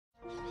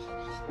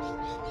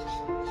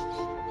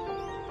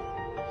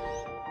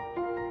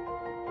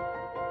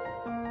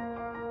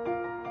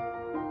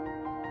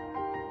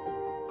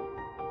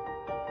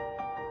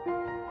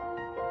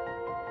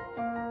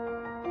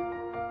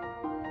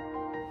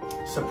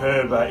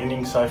superb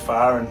innings so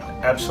far and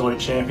absolute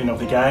champion of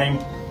the game.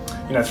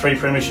 You know, 3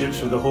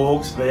 premierships with the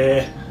Hawks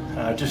there.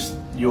 Just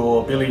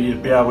your ability to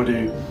be able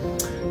to,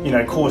 you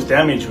know, cause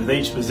damage with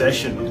each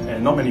possession,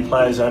 and not many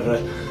players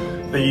over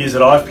the years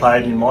that I've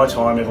played in my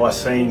time have I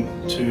seen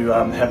to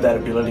have that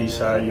ability.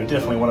 So you're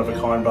definitely one of a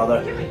kind,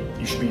 brother.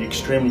 You should be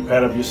extremely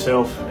proud of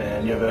yourself,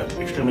 and you have an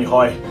extremely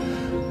high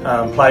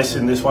place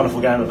in this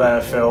wonderful game of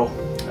AFL.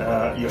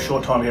 Your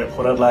short time here at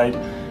Port Adelaide,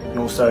 and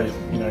also,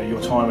 you know,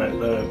 your time at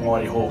the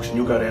mighty Hawks, and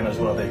you'll go down as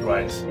one of their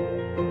greats.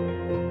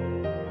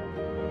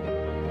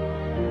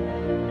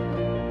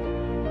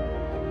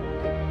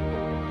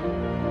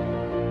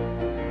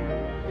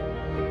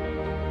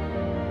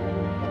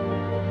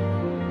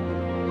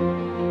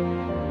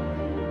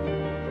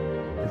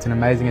 It's an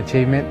amazing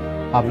achievement.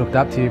 I've looked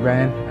up to you,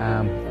 Brandon.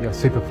 You're a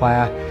super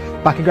player.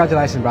 But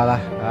congratulations, brother.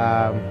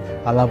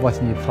 I love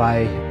watching you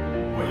play.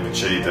 What you've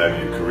achieved over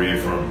your career,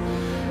 from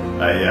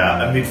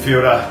a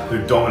midfielder who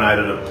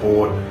dominated at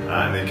Port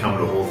and then come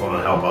to Hawthorn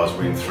and help us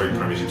win 3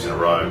 premierships in a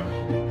row.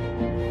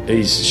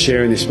 He's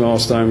sharing this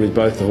milestone with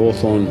both the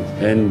Hawthorn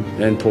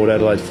and Port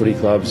Adelaide footy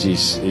clubs.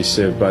 He's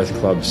served both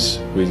clubs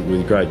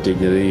with great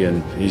dignity,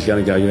 and he's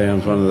going to go down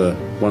as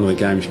one of the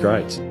game's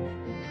greats.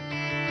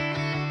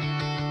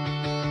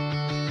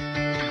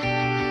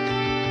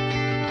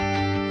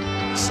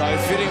 So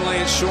fittingly,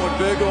 it's Shaun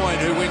Burgoyne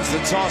who wins the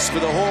toss for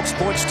the Hawks,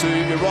 points to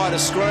your right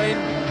of screen.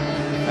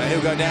 He'll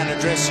go down and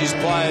address his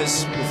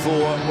players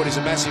before what is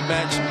a massive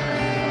match.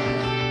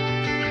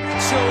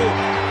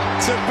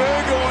 To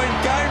Burgoyne,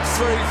 game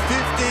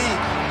 350.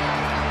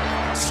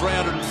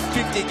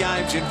 350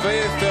 games in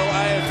VFL,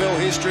 AFL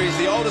history. He's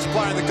the oldest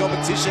player in the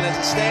competition as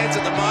it stands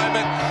at the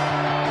moment.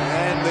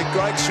 And the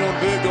great Shaun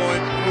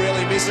Burgoyne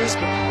really misses.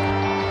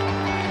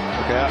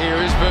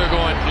 Here is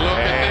Burgoyne.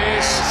 Look at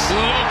this.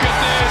 Look at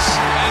this.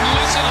 And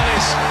listen to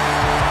this.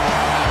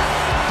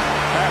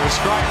 That was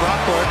great ruck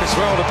work as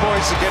well. The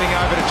boys are getting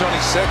over to Johnny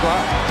Segler.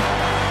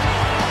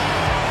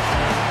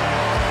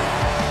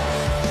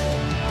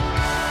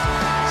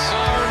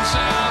 Siren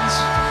sounds.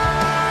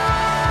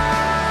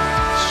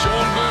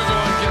 Shaun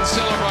Burgoyne can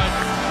celebrate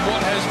what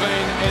has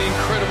been an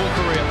incredible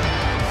career.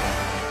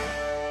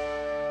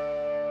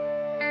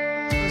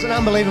 It was an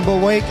unbelievable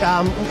week.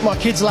 My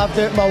kids loved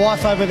it. My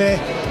wife over there,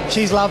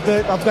 she's loved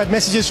it. I've got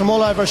messages from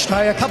all over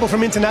Australia, a couple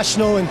from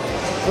international, and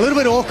a little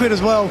bit awkward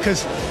as well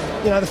because,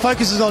 you know, the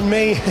focus is on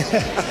me,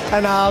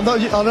 and I'm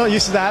not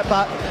used to that.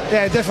 But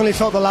yeah, definitely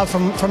felt the love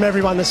from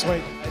everyone this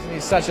week.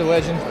 He's such a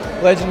legend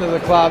of the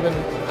club, and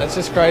it's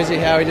just crazy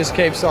how he just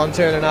keeps on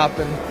turning up.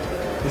 And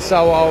he's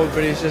so old,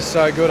 but he's just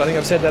so good. I think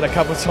I've said that a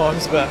couple of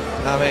times, but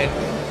I mean,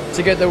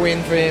 to get the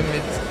win for him,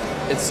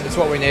 it's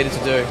what we needed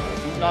to do.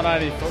 Not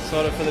only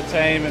sort of for the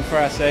team and for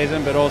our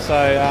season, but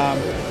also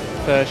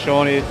for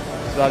Shaun. He's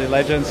a bloody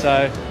legend,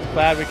 so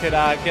glad we could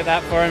get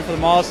that for him for the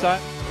milestone.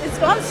 It's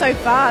gone so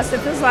fast. It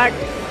feels like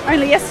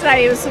only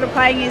yesterday he was sort of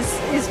playing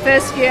his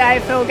first few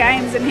AFL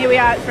games, and here we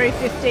are at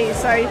 350.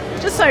 So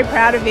just so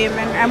proud of him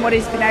and what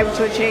he's been able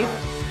to achieve.